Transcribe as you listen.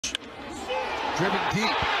driven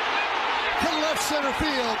deep to left center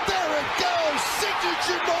field. There it goes.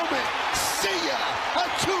 Signature moment. See ya. A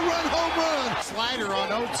two-run home run. Slider on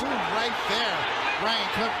 0-2 right there. Ryan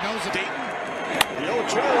Cook knows it. Deep. The 0-2.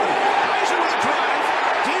 Nice with a drive.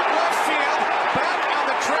 Deep left field. Back on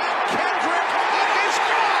the track. Kendrick. It is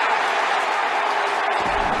gone.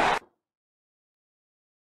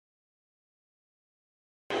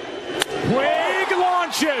 Puig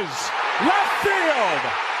launches. Left field.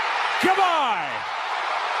 Goodbye.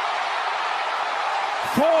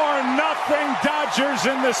 4-0 Dodgers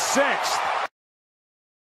in the sixth.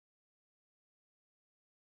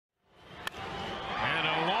 And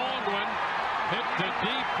a long one hit to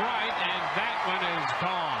deep right, and that one is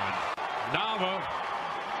gone. Nava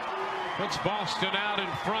puts Boston out in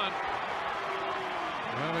front.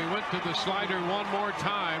 Well, he went to the slider one more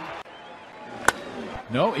time.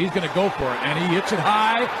 No, he's going to go for it, and he hits it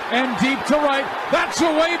high and deep to right. That's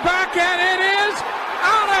a way back, and it is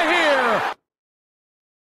out of here.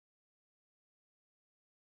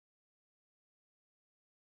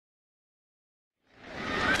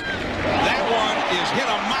 That one is hit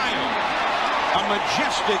a mile. A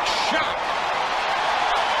majestic shot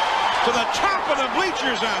to the top of the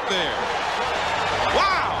bleachers out there.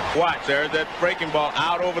 Wow. Watch, there's that breaking ball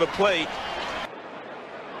out over the plate.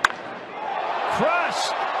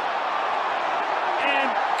 Crushed and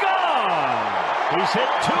gone. He's hit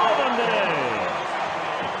 2 of them today.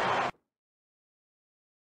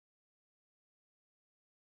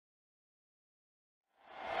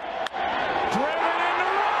 Driven into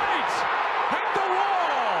right. Hit the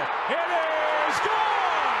wall. It is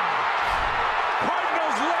gone.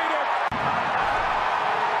 Cardinals lead it.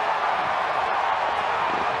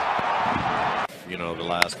 You know, the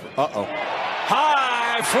last. Uh-oh.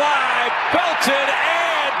 High fly, belted,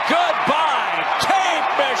 and goodbye. Tape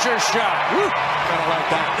measure shot. Kind of like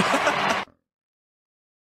that.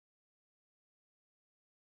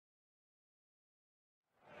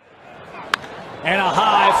 And a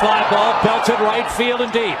high fly ball belted right field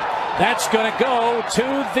and deep. That's going to go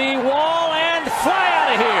to the wall and fly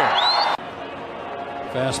out of here.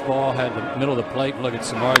 Fastball had the middle of the plate. Look at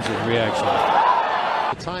Samardz's reaction.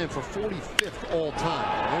 Time for 45th all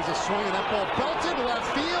time. There's a swing and that ball belted left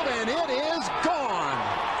field, and it is gone.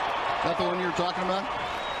 Is that the one you're talking about?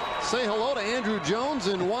 Say hello to Andrew Jones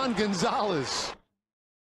and Juan Gonzalez.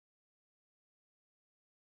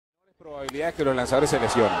 Probabilidad que los lanzadores se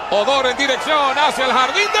lesionen. Odor en dirección hacia el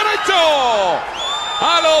jardín derecho.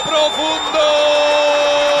 A lo profundo.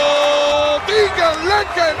 Díganle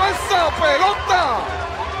que no esa pelota.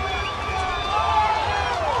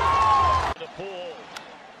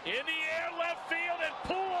 In the air, left field, and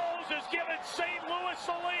Pujols has given St. Louis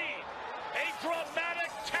the lead. A dramatic,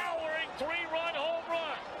 towering 3-run home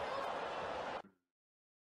run.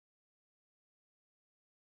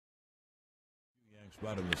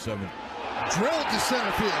 Right in the 7th. Drilled to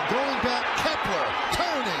center field. Going back, Kepler.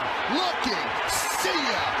 Turning. Looking. See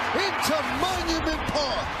ya. Into Monument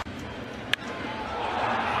Park.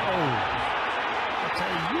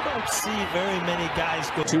 You don't see very many guys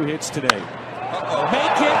go. 2 hits today.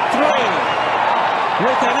 Make it 3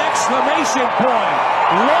 with an exclamation point.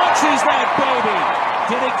 Launches that baby.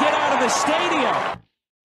 Did it get out of the stadium?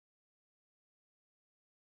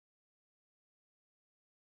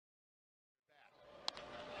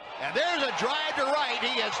 And there's a drive to right.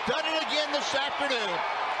 He has done it again this afternoon.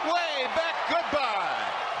 Way back, goodbye.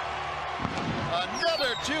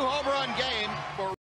 Another 2-home run game.